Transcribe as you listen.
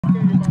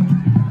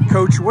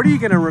Coach, what are you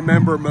going to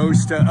remember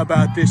most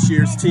about this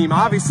year's team?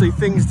 Obviously,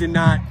 things did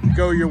not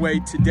go your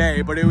way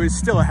today, but it was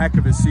still a heck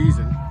of a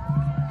season.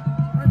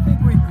 I think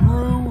we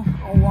grew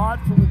a lot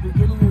from the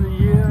beginning of the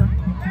year.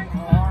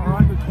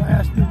 Our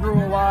underclassmen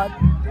grew a lot,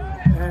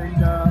 and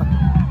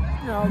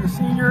you know, the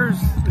senior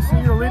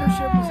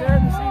leadership was there,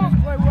 and the seniors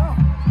played well.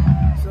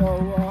 So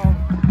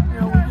you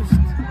know, we just,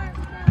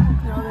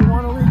 you know, they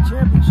won a league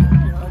championship.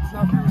 You know, it's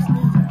nothing to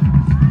sneeze at.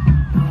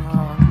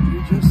 We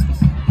just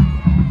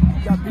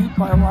got beat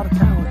by a lot of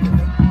talent.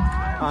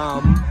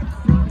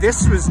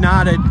 This was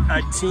not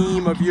a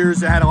team of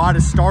yours that had a lot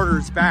of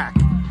starters back.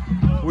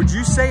 Would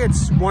you say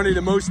it's one of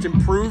the most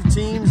improved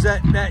teams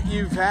that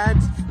you've had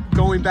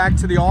going back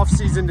to the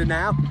offseason to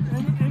now?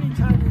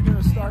 Anytime you're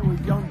going to start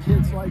with young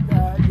kids like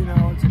that, you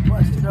know, it's a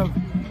question of,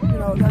 you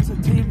know, that's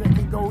a team that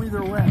can go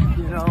either way.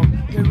 You know,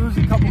 they lose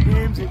a couple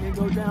games, they can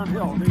go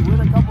downhill. They win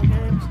a couple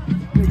games,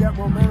 they got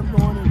momentum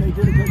going, and they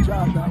did a good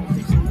job that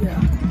way. So, yeah.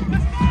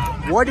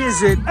 What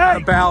is it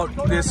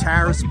about this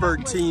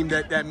Harrisburg team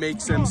that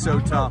makes them so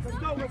tough?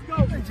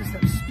 They just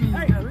have speed.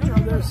 You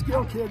know, their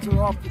skill kids are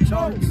off the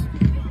charts,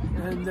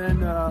 and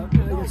then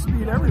they get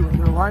speed everywhere.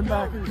 Their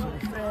linebackers are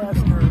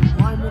fast, their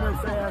linemen are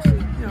fast.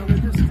 You know,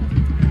 they're just a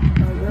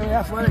very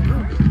athletic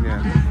group.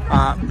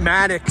 Yeah.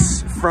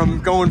 Maddox, from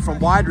going from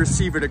wide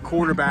receiver to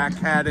quarterback,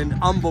 had an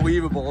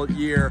unbelievable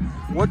year.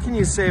 What can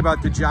you say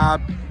about the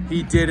job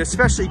he did,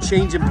 especially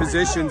changing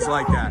positions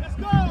like that?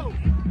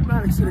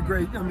 Maddox did a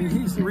great. I mean,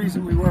 he's the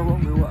reason we were what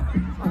we were.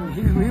 I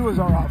mean, he was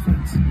our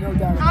offense, no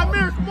doubt about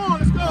it. Come on,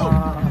 let's go.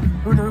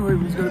 Who knew he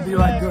was going to be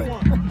like good?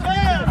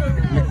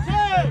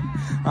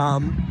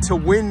 To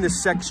win the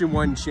Section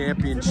 1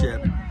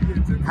 championship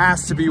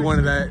has to be one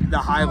of the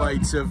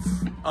highlights of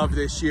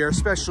this year,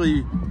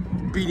 especially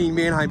beating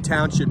Manheim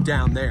Township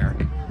down there.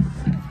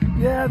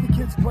 Yeah, the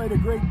kids played a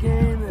great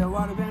game. They had a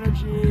lot of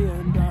energy,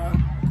 and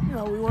you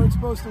know, we weren't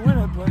supposed to win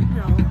it, but you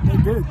know, they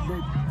did it.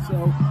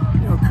 So,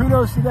 you know,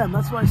 kudos to them.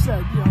 That's why I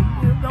said, you know,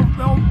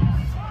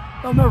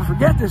 they'll never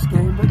forget this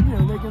game, but you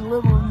know, they can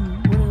live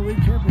on winning a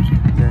league championship.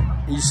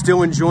 Yeah. Are you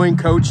still enjoying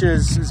coaching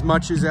as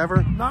much as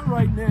ever? Not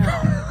right now.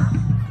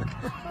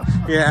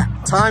 Yeah,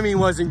 timing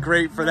wasn't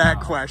great for that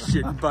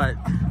question, but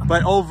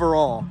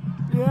overall.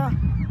 Yeah. You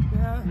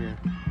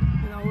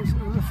know, it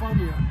was a fun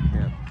year.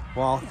 Yeah.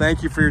 Well,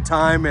 thank you for your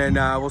time, and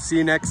we'll see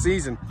you next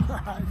season. All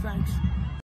right, thanks.